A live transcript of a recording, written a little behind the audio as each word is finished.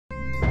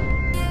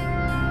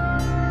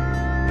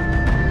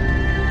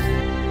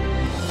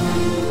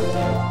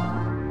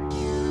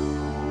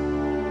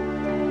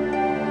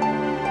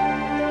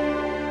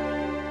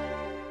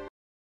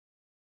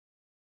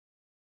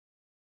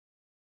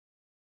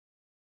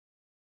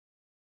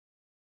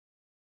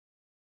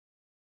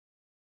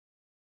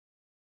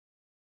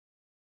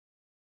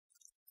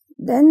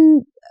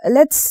Then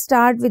let's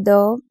start with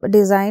the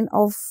design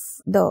of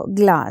the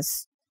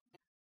glass.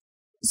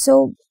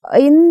 So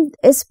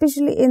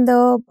especially in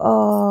the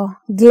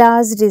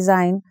glass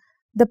design,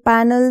 the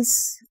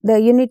panels, the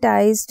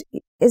unitized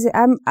is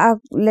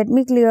let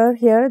me clear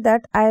here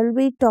that I will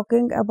be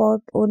talking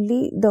about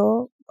only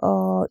the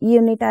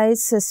unitized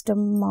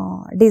system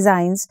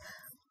designs.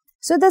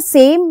 So the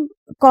same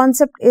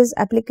concept is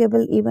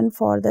applicable even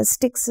for the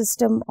stick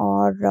system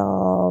or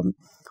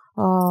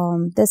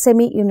the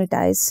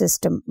semi-unitized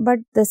system, but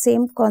the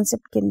same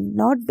concept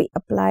cannot be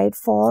applied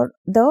for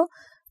the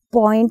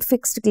point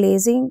fixed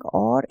glazing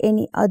or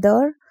any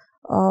other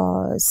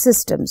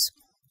systems.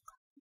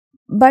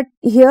 But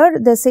here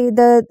they say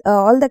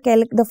all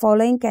the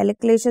following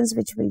calculations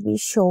which will be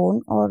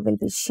shown or will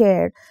be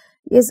shared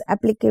is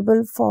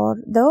applicable for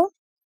the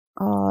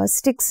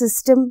stick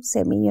system,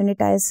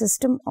 semi-unitized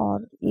system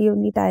or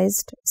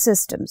unitized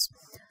systems.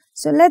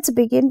 So let's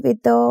begin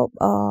with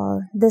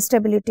the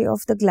stability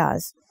of the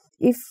glass.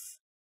 If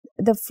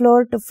the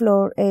floor to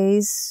floor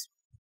is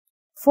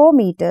 4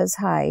 meters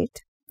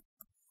height,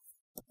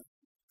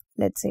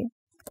 let's say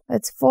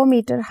it's 4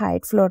 meter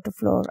height floor to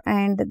floor,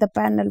 and the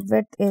panel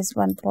width is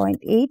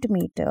 1.8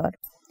 meter,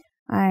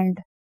 and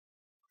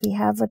we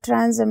have a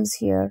transoms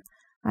here,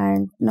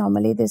 and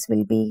normally this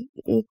will be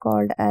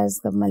called as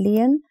the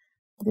mullion.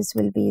 This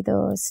will be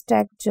the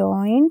stack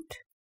joint.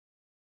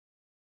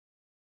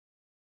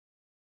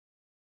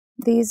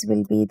 These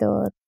will be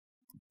the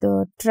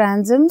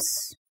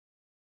transoms.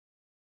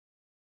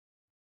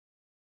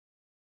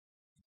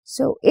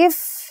 So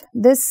if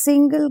this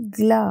single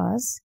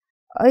glass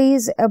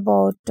is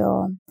about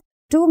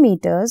 2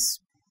 meters,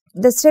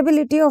 the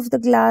stability of the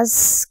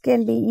glass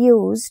can be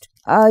used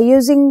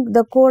using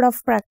the code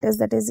of practice,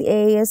 that is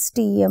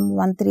ASTM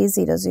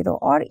 1300,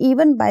 or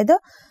even by the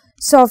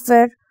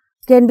software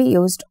can be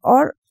used,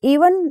 or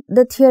even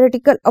the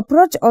theoretical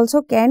approach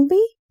also can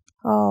be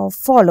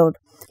followed.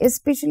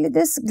 Especially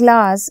this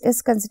glass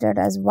is considered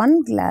as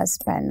one glass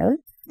panel.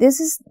 This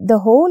is the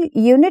whole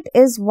unit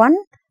is one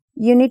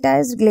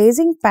unitized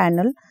glazing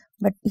panel,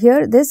 but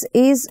here this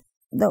is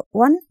the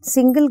one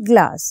single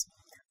glass.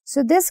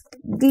 So this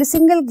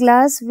single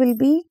glass will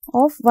be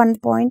of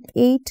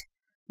 1.8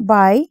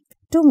 by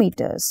 2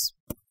 meters.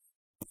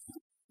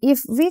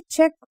 If we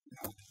check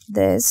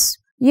this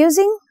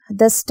using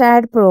the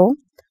STAD Pro,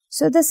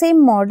 so the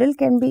same model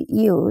can be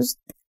used,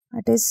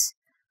 that is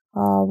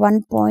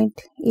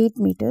 1.8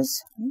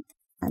 meters,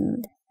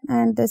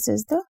 and this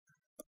is the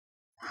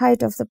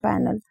height of the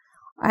panel.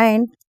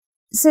 And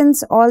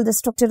since all the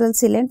structural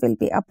sealant will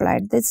be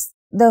applied,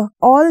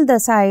 all the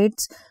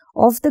sides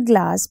of the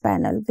glass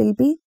panel will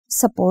be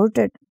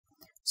supported.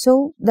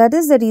 So that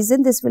is the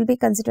reason this will be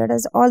considered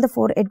as all the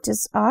 4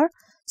 edges are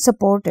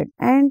supported.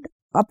 And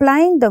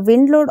applying the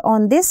wind load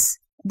on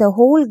the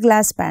whole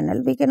glass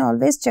panel, we can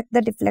always check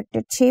the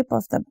deflected shape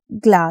of the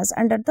glass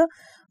under the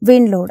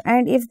wind load,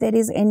 and if there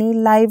is any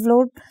live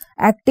load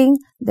acting,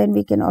 then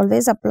we can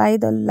always apply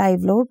the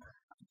live load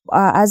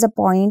as a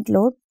point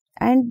load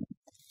and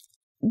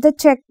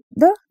check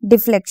the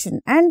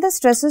deflection, and the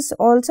stresses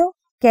also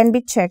can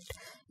be checked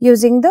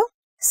using the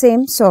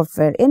same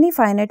software. Any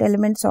finite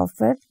element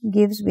software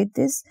gives with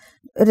these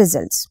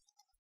results.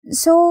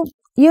 So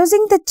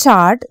using the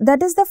chart,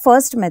 that is the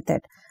first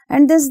method,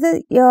 and this is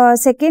the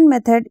second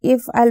method.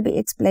 If I'll be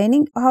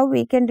explaining how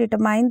we can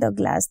determine the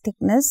glass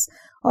thickness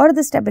or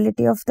the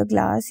stability of the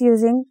glass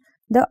using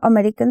the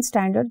American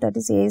standard, that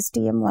is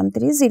ASTM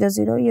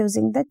 1300,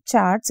 using the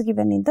charts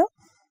given in the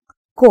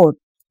code.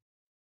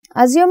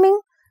 Assuming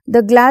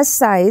the glass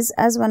size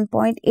as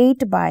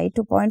 1.8 by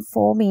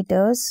 2.4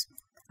 meters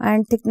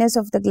and thickness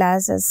of the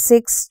glass as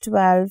 6,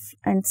 12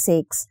 and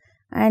 6,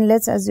 and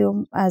let's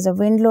assume as a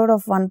wind load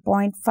of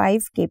 1.5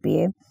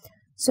 kPa.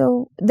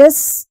 So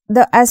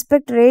the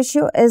aspect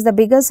ratio is the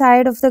bigger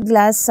side of the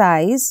glass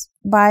size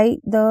by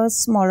the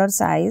smaller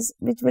size,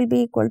 which will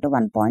be equal to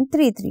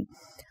 1.33,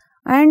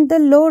 and the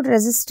load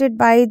resisted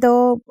by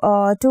the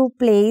two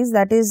plates,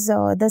 that is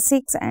the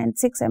 6 and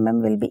 6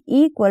 mm, will be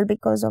equal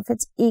because of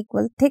its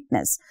equal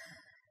thickness.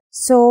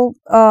 So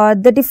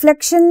the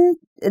deflection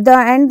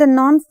and the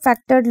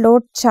non-factored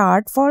load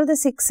chart for the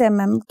 6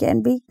 mm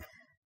can be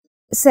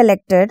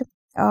selected,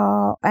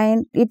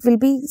 and it will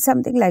be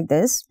something like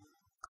this.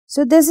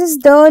 So this is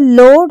the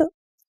load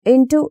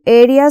into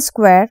area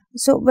square.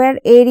 So where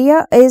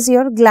area is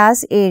your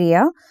glass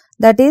area,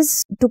 that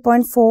is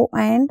 2.4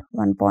 and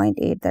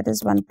 1.8, that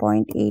is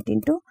 1.8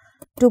 into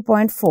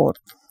 2.4.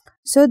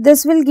 So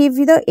this will give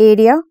you the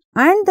area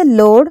and the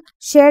load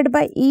shared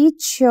by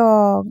each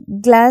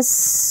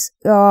glass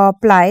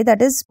ply,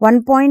 that is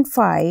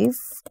 1.5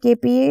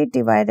 kPa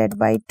divided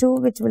by 2,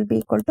 which will be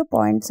equal to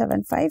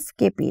 0.75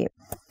 kPa.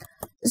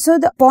 So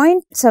the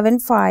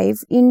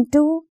 0.75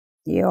 into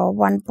your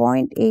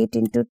 1.8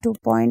 into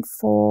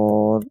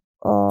 2.4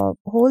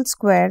 whole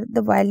square,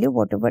 the value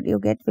whatever you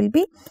get will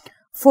be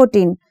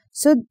 14.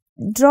 So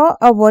draw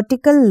a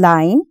vertical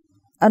line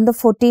on the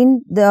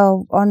 14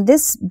 on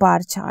this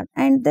bar chart,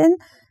 and then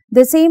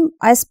the same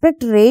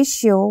aspect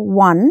ratio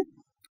 1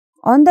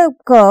 on the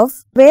curve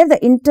where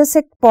the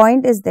intersect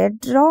point is there,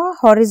 draw a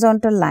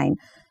horizontal line.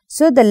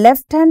 So the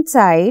left hand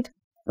side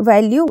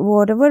value,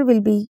 whatever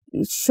will be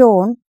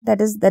shown,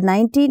 that is the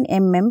 19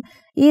 mm,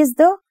 is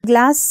the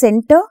glass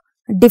center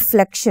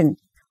deflection.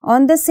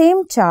 On the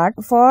same chart,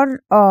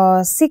 for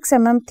 6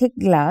 mm thick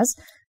glass,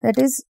 that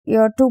is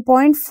your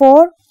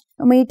 2.4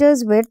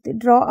 meters width,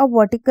 draw a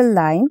vertical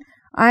line,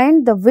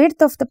 and the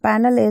width of the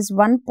panel is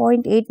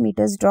 1.8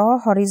 meters, draw a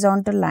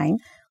horizontal line.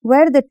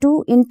 Where the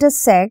two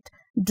intersect,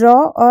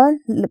 draw a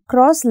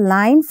cross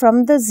line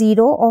from the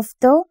zero of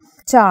the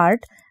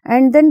chart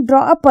and then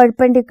draw a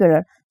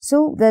perpendicular.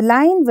 So the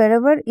line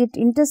wherever it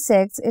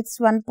intersects, it's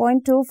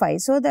 1.25.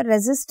 So the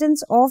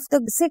resistance of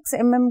the 6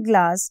 mm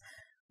glass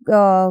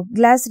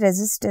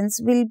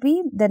resistance will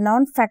be, the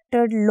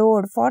non-factored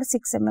load for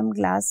 6 mm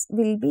glass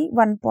will be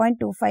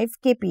 1.25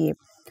 kPa.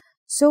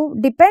 So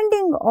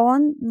depending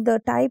on the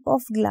type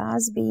of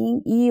glass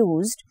being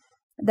used,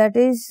 that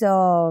is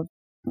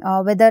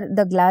whether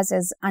the glass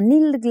is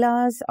annealed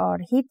glass or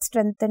heat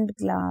strengthened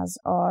glass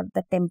or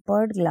the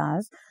tempered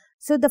glass,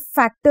 so the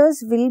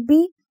factors will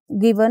be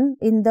given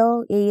in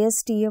the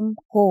ASTM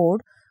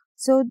code.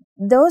 So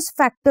those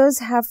factors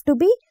have to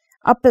be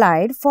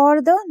applied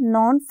for the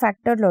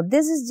non-factored load.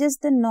 This is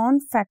just the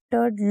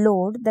non-factored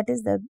load, that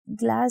is the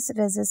glass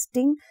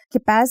resisting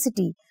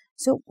capacity.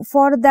 So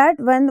for that,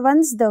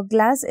 once the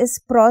glass is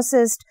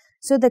processed,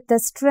 so that the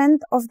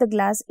strength of the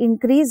glass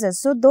increases.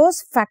 So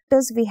those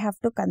factors we have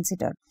to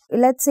consider.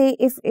 Let's say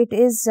if it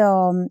is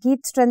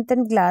heat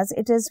strengthened glass,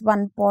 it is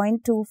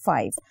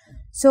 1.25.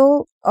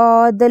 So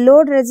the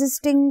load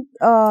resisting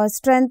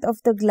strength of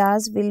the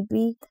glass will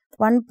be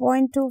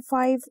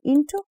 1.25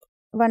 into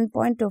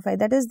 1.25.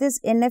 That is this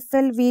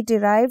NFL we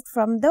derived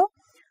from the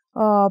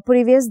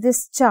previous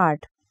this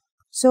chart.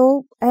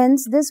 So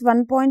hence this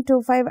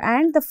 1.25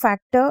 and the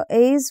factor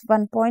is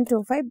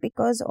 1.25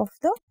 because of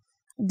the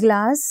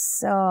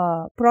glass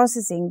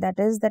processing, that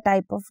is the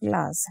type of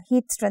glass,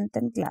 heat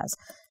strengthened glass.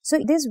 So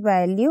this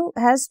value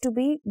has to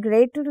be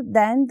greater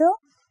than the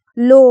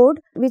load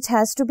which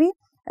has to be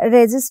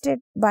resisted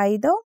by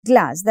the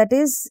glass. That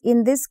is,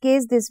 in this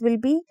case, this will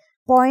be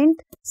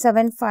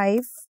 0.75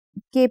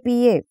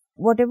 kPa.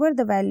 Whatever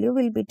the value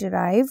will be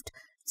derived,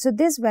 so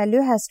this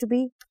value has to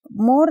be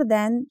more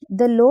than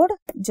the load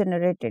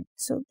generated.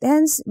 So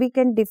hence we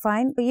can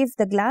define, if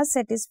the glass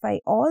satisfy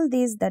all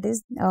these, that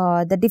is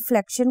the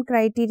deflection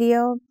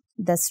criteria,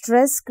 the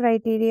stress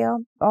criteria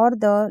or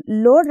the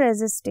load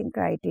resisting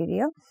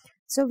criteria,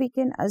 so we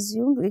can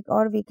assume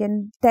or we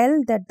can tell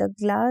that the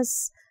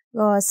glass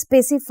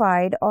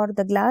specified or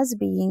the glass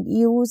being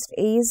used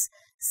is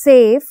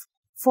safe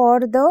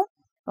for the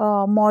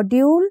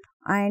module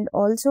and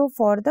also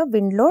for the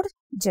wind load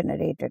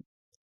generated.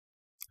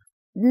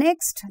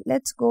 Next,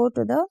 let's go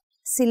to the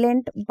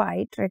sealant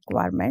bite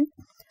requirement.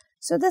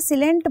 So the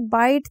sealant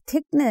bite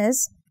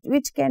thickness,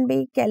 which can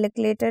be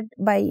calculated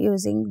by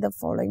using the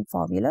following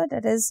formula,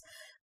 that is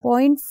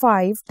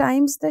 0.5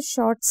 times the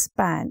short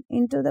span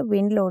into the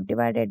wind load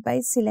divided by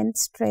sealant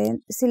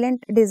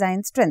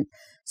design strength.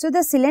 So the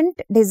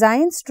sealant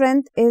design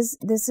strength is,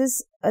 this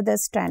is the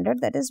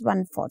standard, that is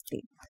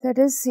 140, that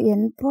is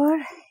N per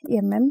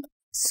mm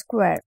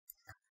square.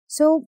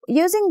 So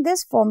using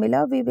this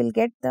formula, we will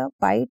get the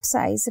bite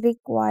size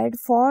required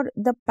for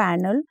the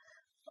panel,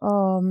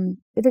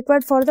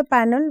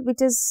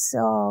 which is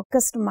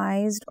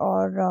customized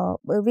or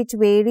which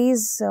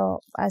varies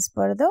as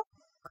per the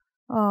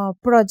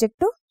project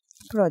to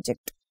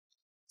project.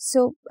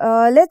 So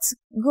let's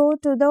go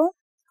to the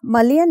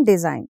mullion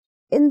design.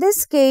 In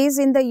this case,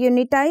 in the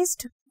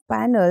unitized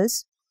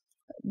panels,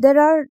 there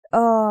are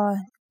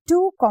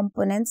two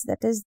components,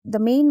 that is the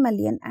main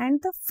mullion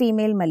and the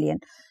female mullion.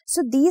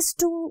 So these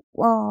two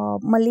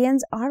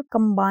mullions are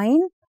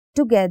combined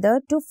together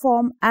to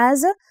form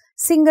as a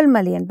single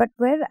mullion. But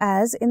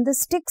whereas in the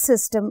stick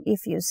system,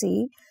 if you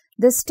see,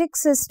 the stick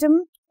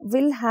system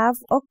will have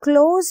a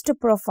closed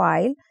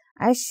profile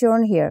as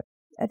shown here.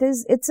 That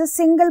is, it's a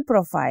single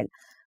profile.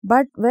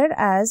 But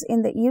whereas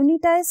in the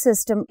unitized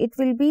system, it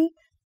will be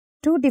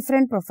two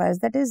different profiles.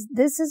 That is,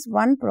 this is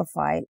one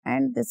profile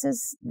and this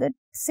is the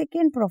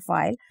second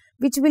profile,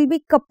 which will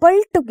be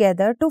coupled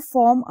together to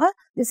form a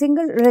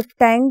single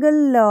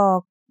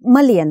rectangle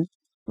mullion.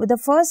 The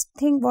first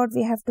thing what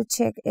we have to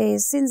check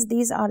is, since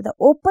these are the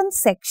open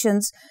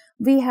sections,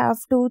 we have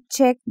to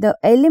check the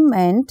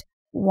element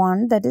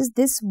 1, that is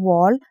this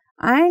wall,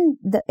 and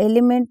the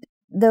element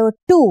the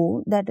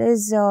 2, that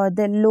is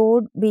the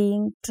load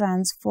being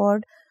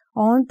transferred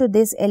onto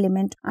this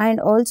element, and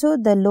also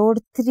the load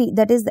 3,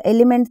 that is the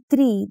element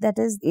 3, that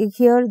is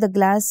here the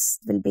glass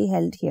will be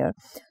held here.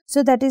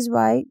 So that is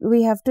why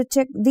we have to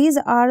check. These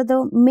are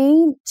the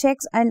main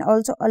checks, and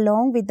also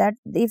along with that,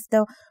 if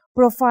the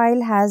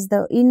profile has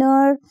the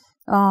inner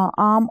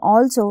arm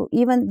also,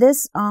 even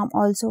this arm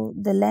also,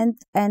 the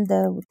length and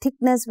the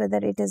thickness, whether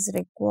it is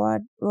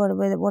required or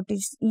whether what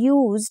is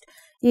used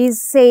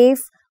is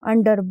safe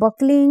under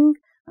buckling,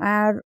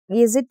 or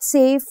is it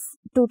safe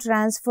to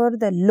transfer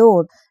the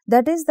load.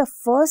 That is the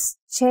first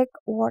check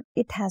what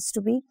it has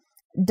to be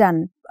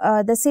done.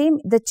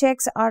 The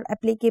checks are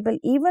applicable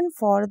even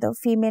for the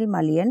female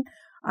mullion,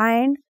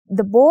 and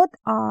the both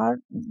are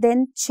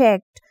then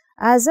checked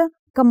as a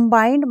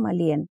combined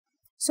mullion.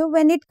 So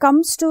when it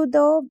comes to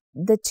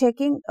the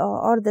checking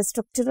or the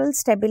structural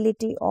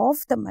stability of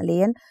the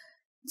mullion,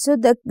 so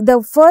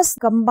the first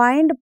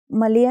combined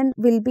mullion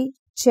will be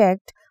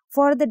checked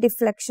for the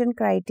deflection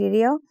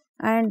criteria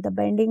and the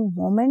bending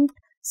moment,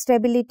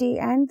 stability,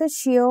 and the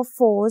shear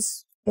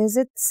force. Is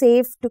it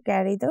safe to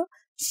carry the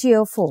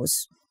shear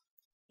force?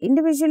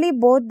 Individually,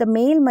 both the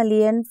male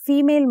mullion,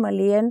 female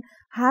mullion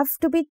have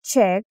to be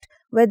checked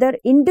whether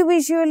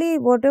individually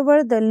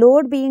whatever the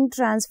load being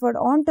transferred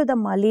onto the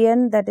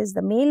mullion, that is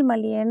the male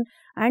mullion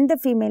and the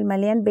female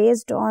mullion,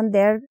 based on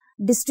their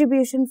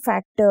distribution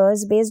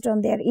factors, based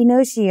on their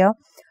inertia,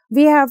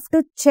 we have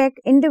to check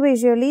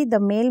individually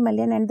the male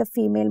mullion and the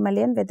female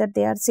mullion whether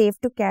they are safe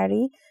to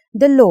carry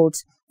the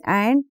loads.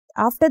 And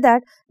after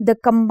that, the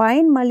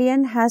combined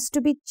mullion has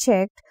to be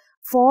checked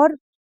for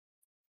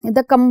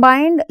the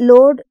combined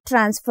load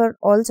transfer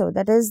also,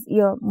 that is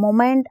your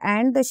moment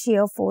and the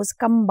shear force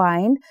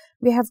combined.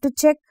 We have to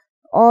check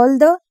all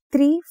the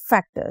three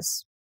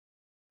factors.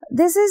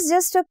 This is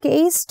just a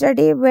case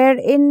study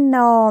wherein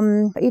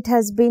wherein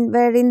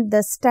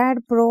the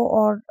STAD Pro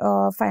or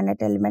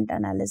finite element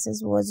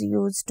analysis was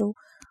used to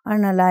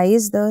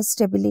analyze the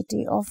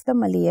stability of the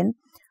mullion,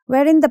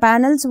 wherein the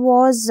panels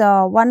was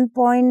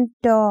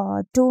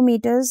 1.2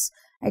 meters.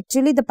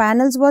 Actually, the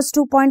panels was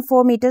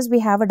 2.4 meters.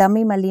 We have a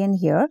dummy mullion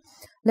here.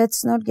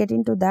 Let's not get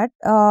into that.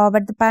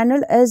 But the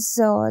panel is,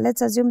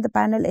 let's assume the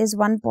panel is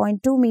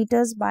 1.2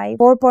 meters by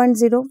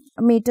 4.0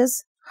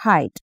 meters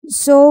height.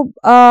 So,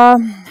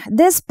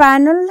 this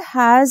panel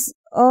has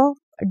a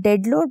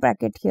dead load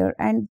bracket here,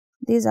 and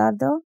these are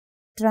the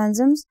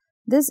transoms.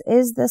 This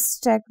is the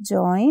stack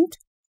joint,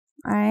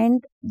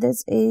 and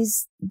this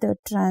is the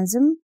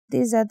transom.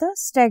 These are the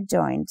stack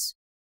joints,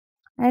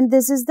 and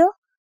this is the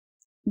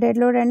dead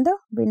load and the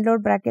wind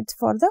load brackets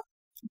for the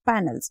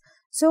panels.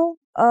 So,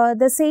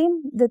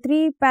 the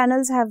three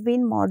panels have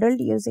been modeled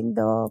using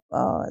the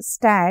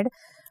STAD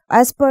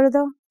as per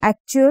the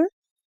actual,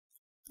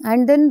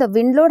 and then the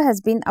wind load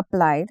has been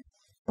applied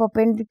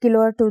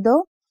perpendicular to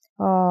the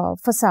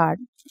facade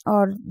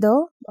or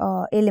the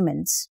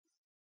elements.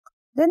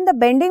 Then the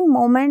bending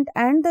moment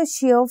and the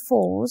shear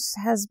force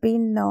has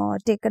been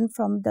taken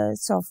from the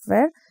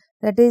software,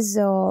 that is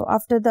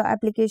after the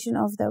application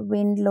of the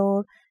wind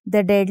load,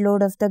 the dead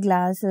load of the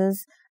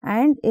glasses,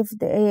 and if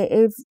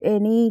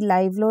any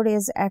live load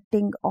is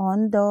acting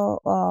on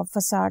the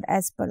facade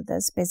as per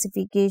the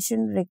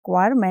specification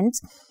requirements,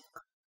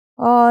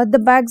 the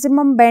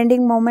maximum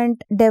bending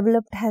moment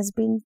developed has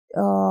been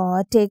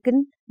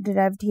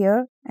derived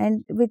here,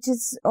 and which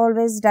is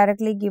always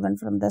directly given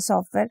from the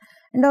software,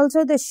 and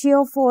also the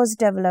shear force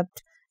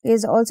developed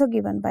is also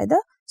given by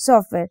the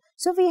software.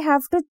 So we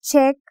have to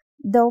check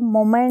the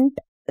moment,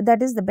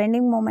 that is the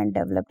bending moment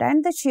developed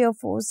and the shear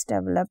force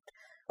developed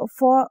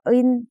for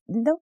in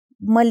the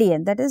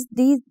mullion, that is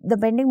the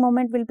bending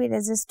moment will be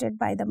resisted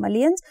by the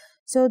mullions.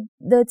 So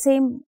the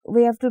same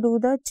we have to do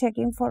the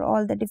checking for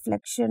all the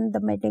deflection, the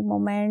bending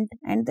moment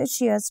and the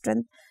shear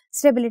strength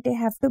stability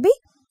have to be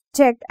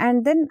checked,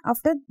 and then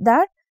after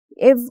that,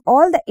 if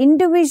all the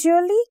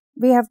individually,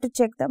 we have to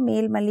check the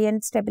male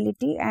mullion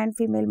stability and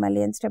female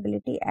mullion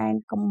stability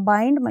and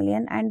combined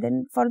mullion, and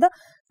then for the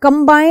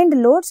combined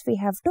loads we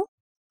have to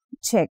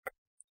check.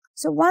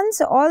 So once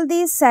all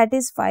these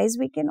satisfies,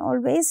 we can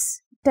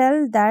always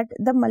tell that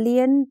the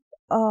mullion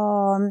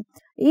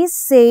is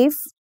safe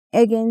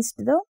against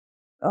the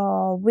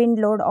wind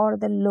load or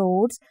the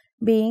loads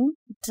being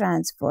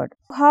transferred.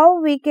 How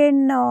we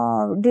can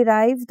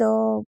derive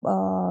the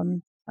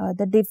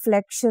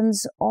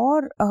deflections,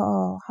 or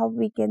how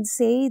we can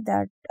say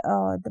that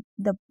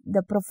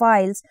the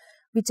profiles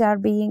which are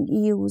being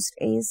used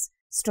is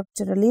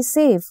structurally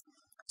safe.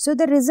 So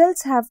the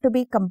results have to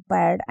be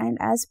compared, and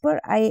as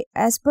per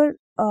IS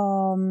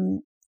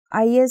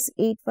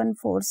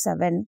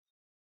 8147,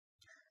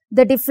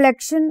 the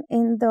deflection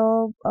in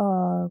the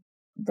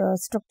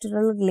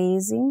structural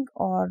glazing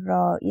or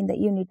in the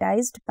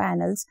unitized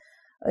panels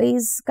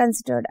is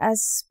considered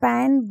as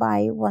span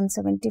by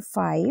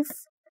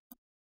 175.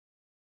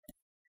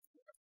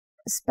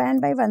 Span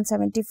by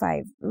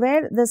 175,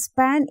 where the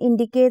span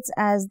indicates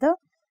as the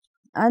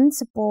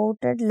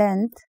unsupported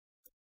length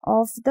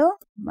of the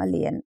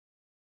mullion.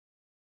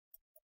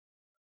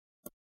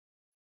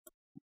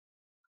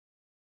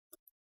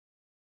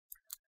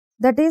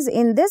 That is,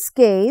 in this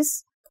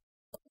case,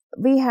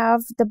 we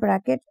have the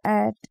bracket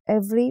at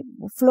every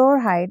floor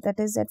height, that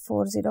is at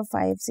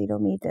 4050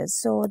 meters.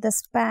 So the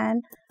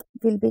span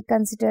will be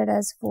considered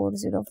as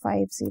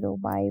 4050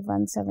 by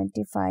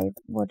 175,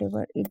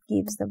 whatever it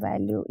gives the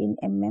value in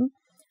mm.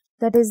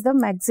 That is the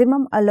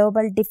maximum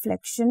allowable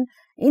deflection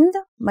in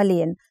the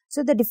mullion.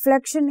 So the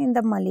deflection in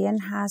the mullion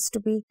has to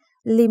be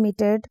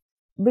limited,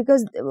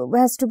 because it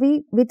has to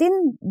be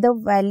within the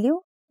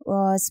value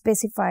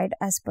specified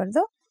as per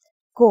the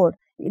code.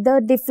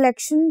 The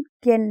deflection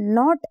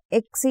cannot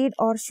exceed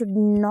or should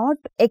not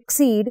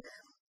exceed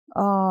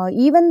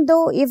even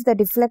though if the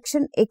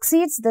deflection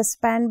exceeds the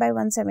span by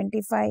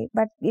 175,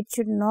 but it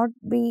should not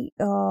be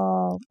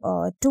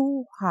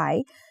too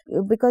high,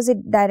 because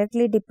it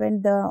directly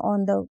depends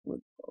on the,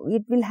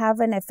 it will have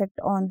an effect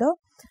on the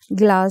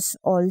glass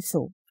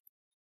also.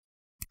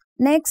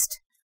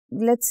 Next,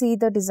 let's see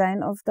the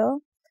design of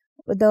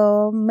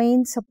the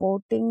main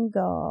supporting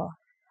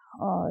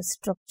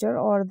structure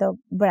or the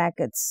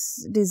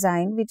brackets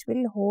design, which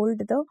will hold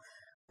the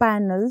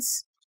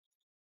panels.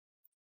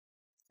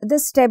 The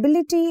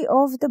stability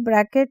of the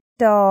bracket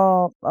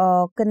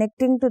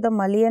connecting to the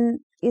mullion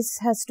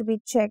has to be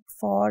checked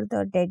for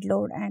the dead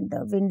load and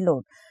the wind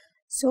load.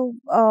 So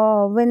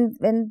when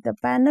the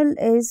panel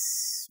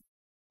is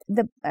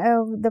the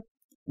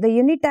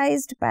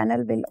unitized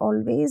panel will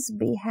always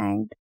be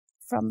hanged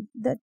from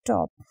the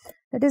top.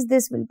 That is,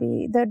 this will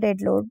be the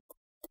dead load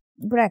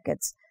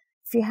brackets.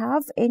 If you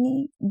have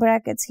any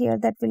brackets here,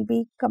 that will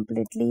be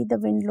completely the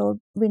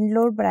wind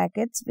load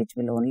brackets, which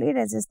will only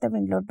resist the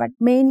wind load, but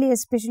mainly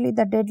especially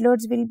the dead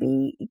loads will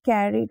be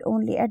carried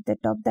only at the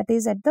top, that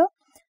is at the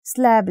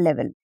slab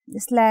level, the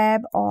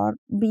slab or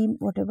beam,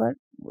 whatever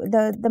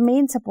the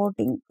main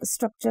supporting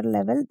structure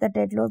level, the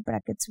dead load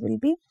brackets will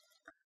be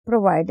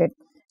provided.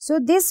 So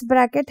this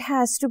bracket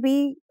has to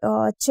be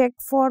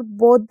checked for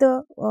both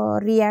the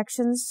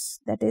reactions,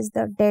 that is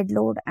the dead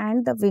load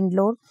and the wind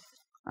load,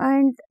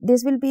 and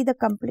this will be the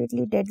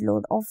completely dead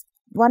load of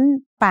one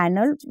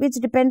panel, which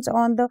depends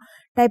on the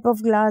type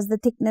of glass, the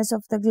thickness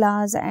of the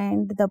glass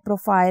and the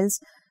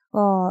profiles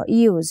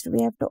used.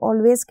 We have to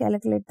always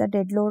calculate the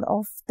dead load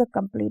of the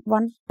complete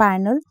one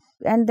panel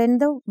and then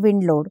the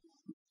wind load.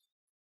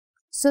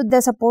 So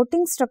the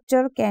supporting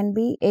structure can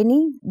be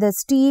the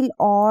steel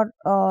or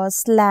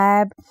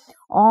slab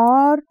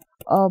or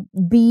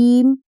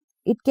beam,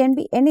 it can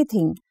be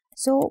anything.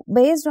 So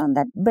based on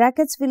that,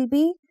 brackets will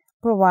be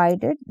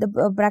provided, the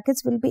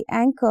brackets will be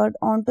anchored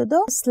onto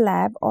the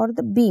slab or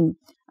the beam,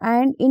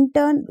 and in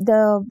turn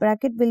the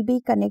bracket will be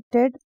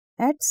connected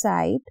at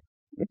side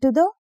to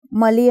the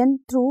mullion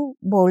through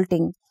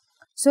bolting.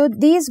 So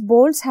these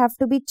bolts have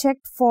to be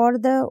checked for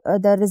the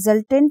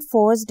resultant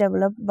force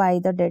developed by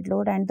the dead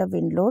load and the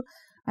wind load,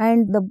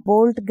 and the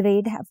bolt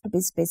grade have to be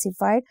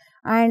specified,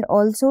 and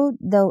also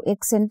the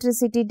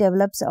eccentricity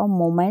develops a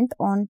moment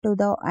onto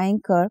the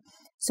anchor.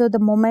 So the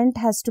moment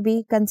has to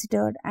be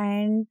considered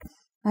and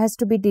has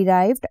to be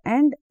derived,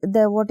 and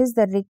what is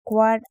the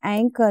required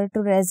anchor to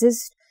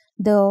resist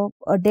the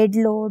dead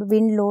load,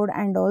 wind load,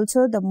 and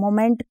also the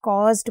moment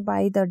caused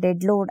by the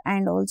dead load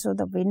and also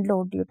the wind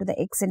load due to the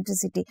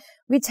eccentricity,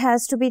 which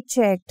has to be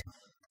checked.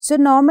 So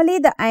normally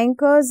the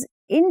anchors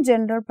in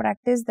general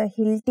practice, the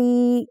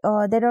Hilti,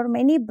 there are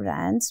many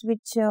brands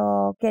which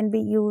can be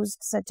used,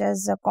 such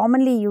as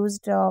commonly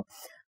used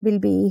will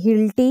be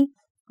Hilti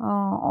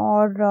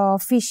or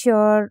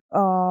Fisher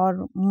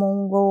or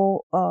Mongo.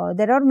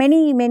 There are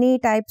many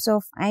types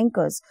of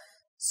anchors.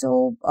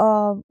 So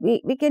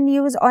we can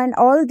use, and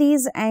all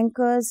these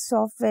anchors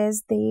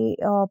softwares, they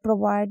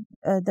provide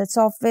the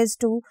softwares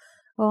to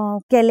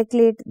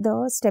calculate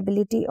the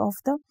stability of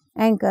the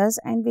anchors,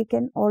 and we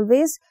can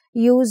always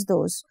use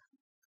those.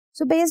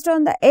 So based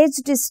on the edge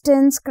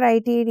distance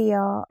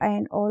criteria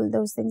and all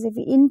those things, if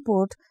we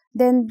input,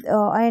 then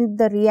and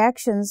the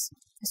reactions,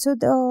 so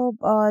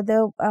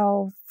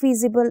the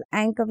feasible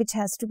anchor which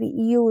has to be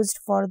used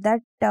for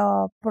that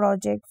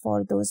project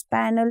for those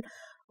panel,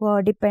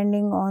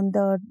 depending on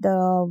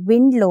the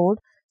wind load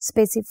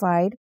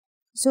specified,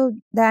 so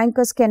the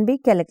anchors can be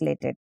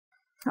calculated.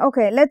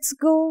 Okay, let's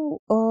go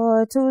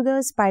to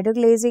the spider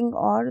glazing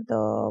or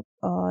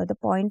the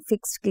point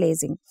fixed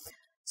glazing.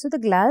 So the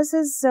glass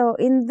is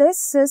in this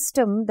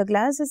system, the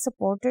glass is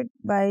supported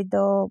by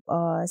the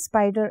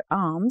spider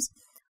arms,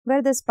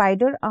 where the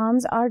spider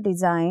arms are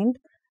designed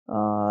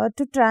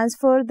to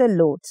transfer the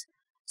loads.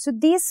 So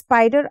these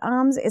spider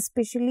arms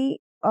especially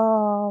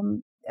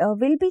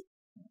will be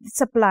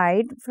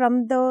supplied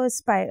from the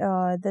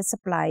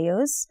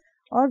suppliers,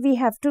 or we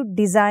have to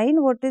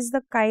design what is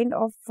the kind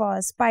of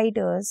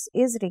spiders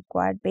is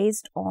required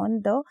based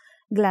on the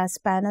glass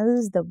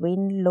panels, the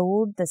wind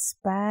load, the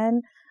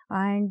span,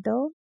 and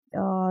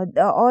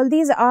all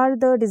these are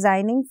the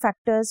designing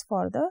factors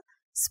for the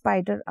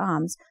spider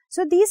arms.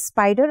 So these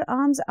spider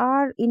arms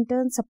are in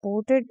turn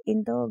supported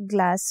in the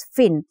glass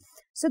fin.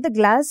 So the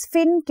glass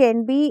fin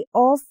can be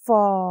of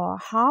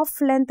half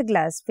length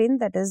glass fin,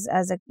 that is,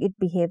 it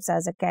behaves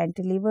as a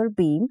cantilever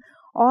beam,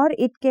 or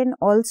it can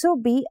also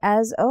be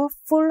as a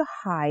full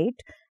height,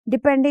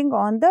 depending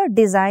on the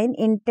design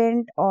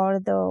intent or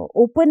the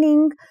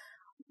opening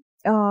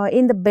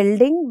in the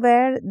building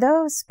where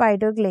the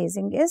spider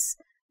glazing is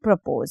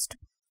proposed.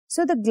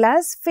 So the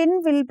glass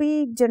fin will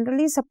be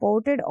generally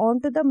supported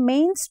onto the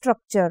main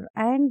structure,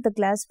 and the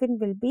glass fin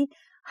will be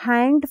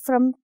hanged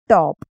from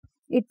top.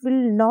 It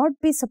will not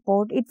be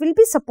it will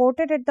be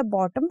supported at the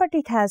bottom, but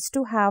it has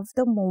to have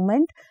the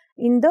movement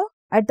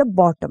at the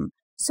bottom.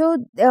 So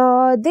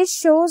this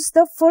shows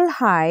the full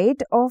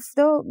height of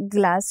the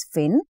glass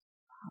fin.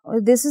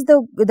 This is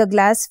the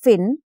glass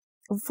fin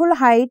full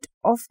height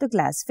of the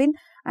glass fin,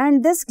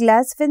 and this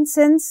glass fin,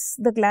 since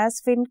the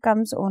glass fin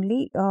comes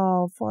only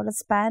for a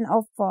span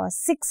of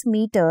 6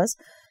 meters,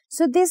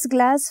 so this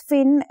glass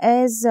fin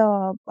is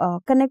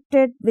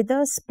connected with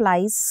a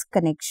splice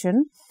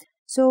connection.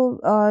 So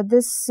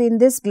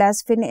this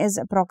glass fin is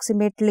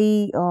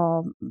approximately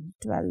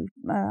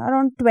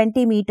around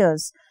 20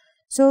 meters,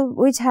 so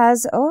which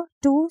has a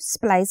 2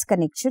 splice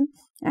connection,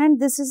 and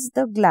this is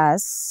the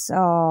glass,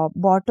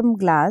 bottom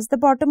glass. The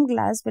bottom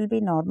glass will be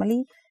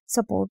normally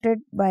supported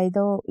by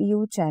the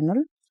U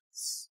channel.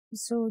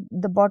 So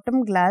the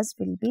bottom glass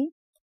will be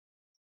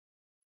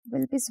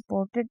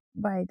supported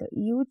by the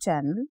U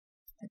channel.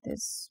 That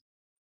is,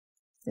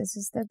 this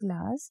is the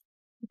glass.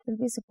 It will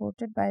be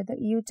supported by the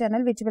U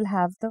channel, which will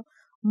have the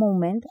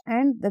movement,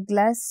 and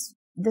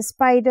the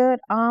spider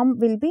arm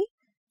will be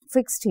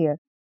fixed here.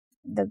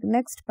 The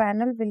next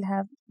panel will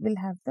have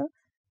the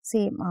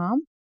same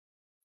arm.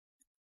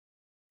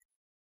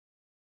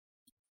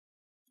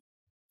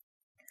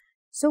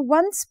 So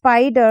one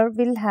spider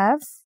will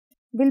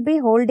be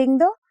holding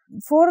the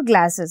 4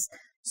 glasses.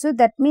 So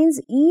that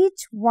means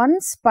each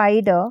one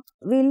spider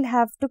will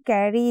have to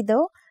carry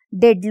the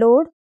dead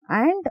load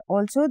and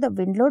also the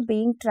wind load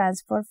being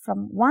transferred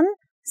from one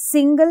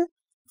single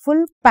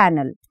full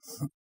panel.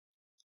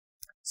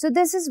 So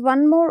this is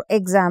one more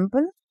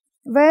example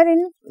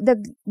wherein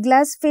the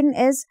glass fin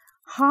is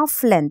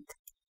half length.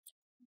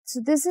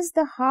 So this is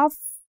the half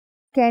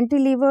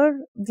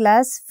cantilever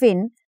glass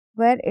fin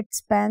where it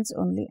spans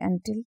only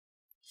until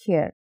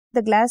here.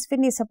 The glass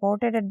fin is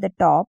supported at the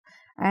top,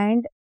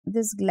 and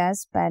this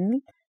glass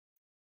panel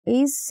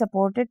is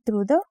supported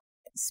through the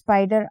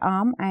spider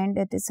arm, and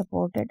it is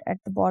supported at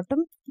the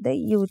bottom, the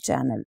U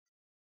channel.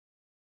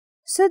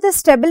 So the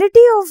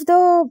stability of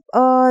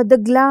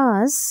the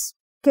glass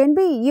can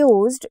be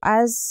used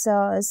as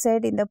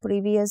said in the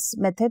previous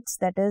methods,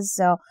 that is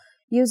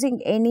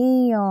using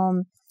any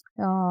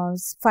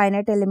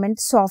finite element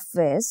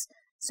softwares.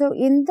 So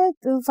in the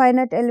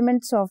finite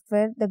element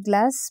software, the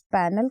glass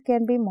panel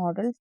can be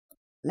modeled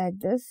like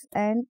this,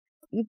 and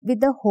with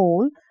the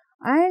hole,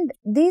 and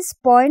these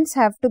points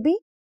have to be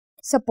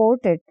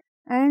supported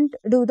and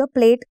do the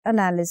plate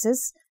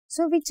analysis,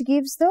 so which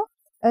gives the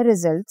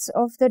results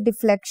of the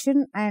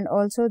deflection and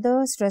also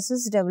the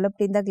stresses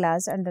developed in the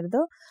glass under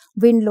the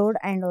wind load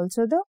and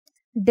also the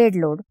dead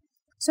load.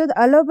 So the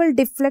allowable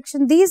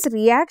deflection, these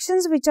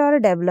reactions which are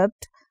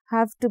developed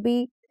have to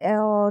be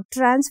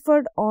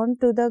transferred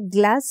onto the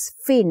glass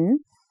fin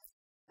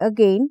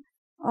again,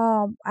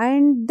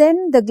 and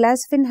then the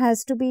glass fin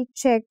has to be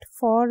checked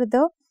for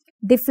the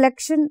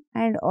deflection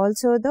and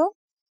also the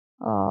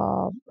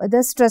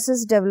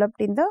stresses developed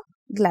in the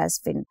glass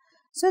fin.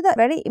 So the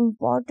very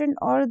important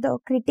or the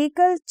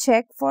critical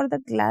check for the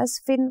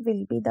glass fin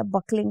will be the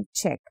buckling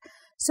check.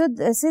 So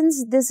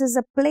since this is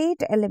a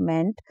plate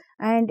element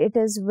and it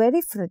is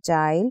very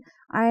fragile,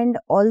 and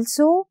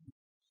also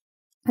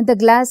the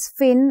glass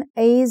fin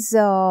is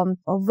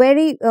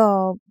very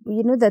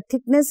the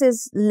thickness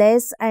is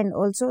less, and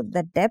also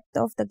the depth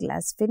of the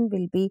glass fin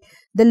will be,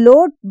 the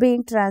load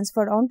being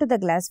transferred onto the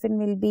glass fin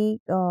will be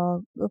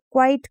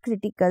quite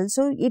critical,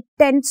 so it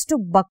tends to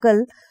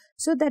buckle.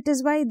 So that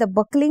is why the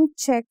buckling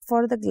check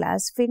for the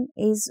glass fin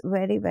is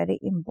very, very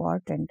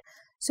important.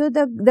 So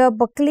the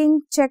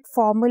buckling check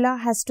formula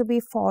has to be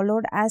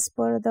followed as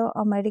per the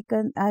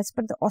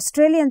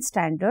Australian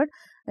standard.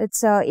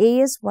 It's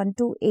AS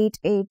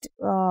 1288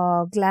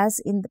 glass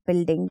in the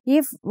building.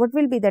 If what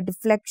will be the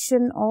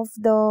deflection of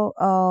the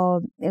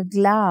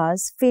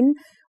glass fin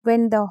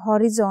when the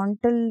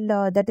horizontal,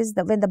 that is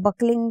when the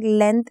buckling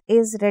length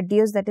is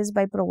reduced, that is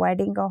by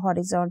providing a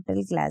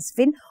horizontal glass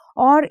fin,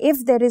 or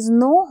if there is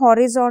no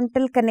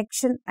horizontal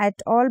connection at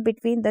all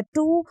between the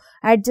two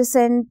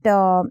adjacent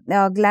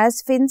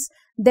glass fins,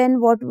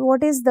 then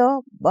what is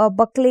the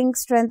buckling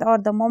strength or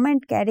the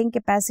moment carrying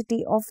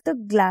capacity of the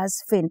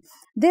glass fin?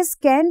 This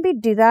can be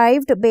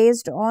derived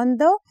based on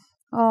the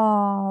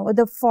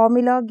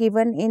formula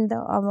given in the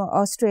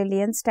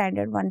Australian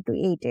standard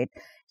 1288.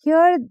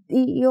 Here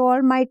you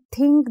all might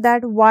think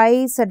that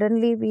why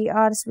suddenly we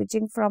are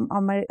switching from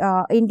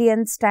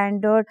Indian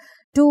standard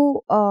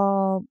to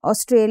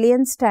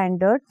Australian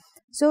standard.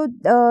 So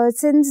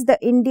since the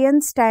Indian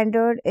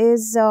standard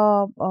is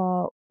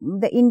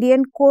the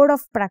Indian Code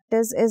of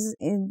Practice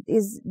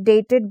is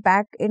dated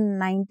back in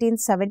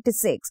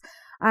 1976,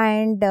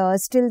 and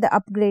still the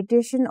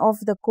upgradation of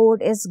the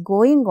code is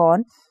going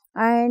on,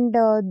 and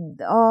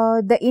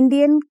the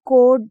Indian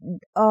code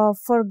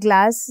for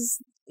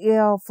glass,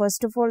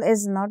 first of all,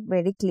 is not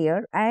very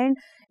clear, and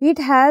it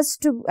has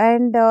to,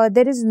 and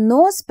there is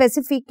no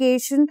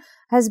specification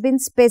has been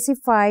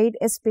specified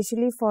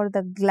especially for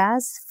the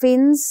glass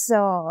fins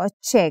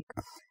check.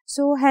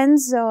 So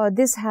hence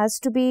this has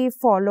to be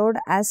followed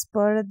as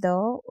per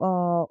the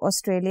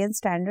Australian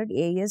standard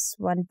AS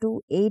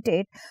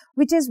 1288,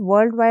 which is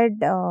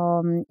worldwide,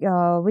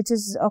 which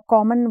is a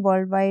common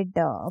worldwide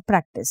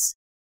practice.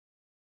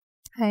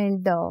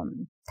 And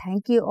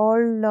thank you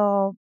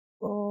all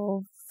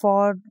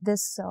for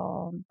this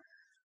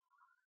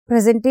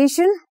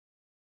presentation.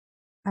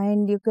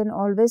 and you can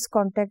always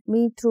contact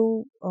me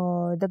through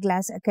the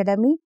Glass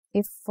Academy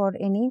if for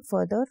any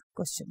further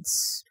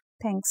questions.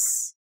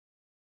 Thanks.